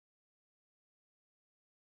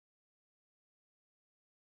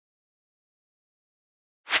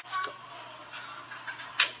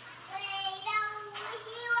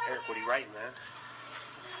you writing, man?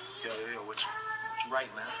 Yo, what you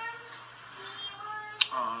writing, man?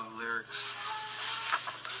 Lyrics.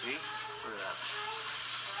 See? Look at that.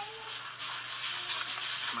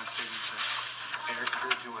 My signature. Erik's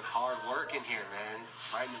been doing hard work in here, man.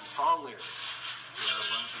 Writing them song lyrics. Yeah, a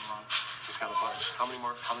bunch of them. Just got a bunch. How many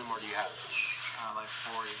more do you have? Like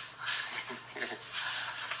 40.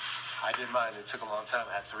 I did mine. It took a long time.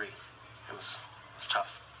 I had 3. It was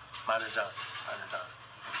tough. Mine are done.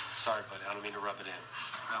 Sorry, buddy. I don't mean to rub it in.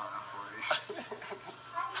 No, not 40.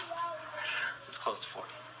 It's close to 40.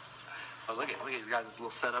 But look at he's got this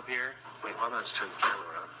little setup here. Wait, why not just turn the camera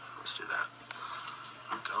around? Let's do that.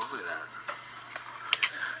 Look at that.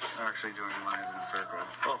 I'm actually doing lines and circles.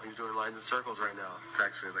 Oh, he's doing lines and circles right now. It's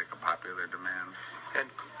actually like a popular demand.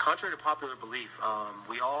 And contrary to popular belief,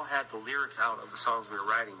 we all had the lyrics out of the songs we were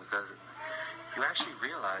writing because you actually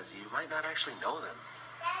realize you might not actually know them.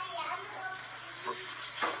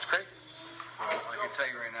 It's crazy. Well, I can tell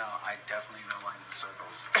you right now, I definitely know lines and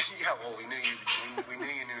circles. Yeah, well, we knew you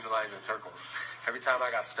knew the lines and circles. Every time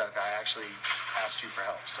I got stuck, I actually asked you for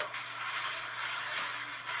help. So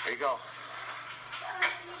there you go.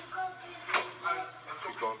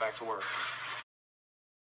 He's going back to work.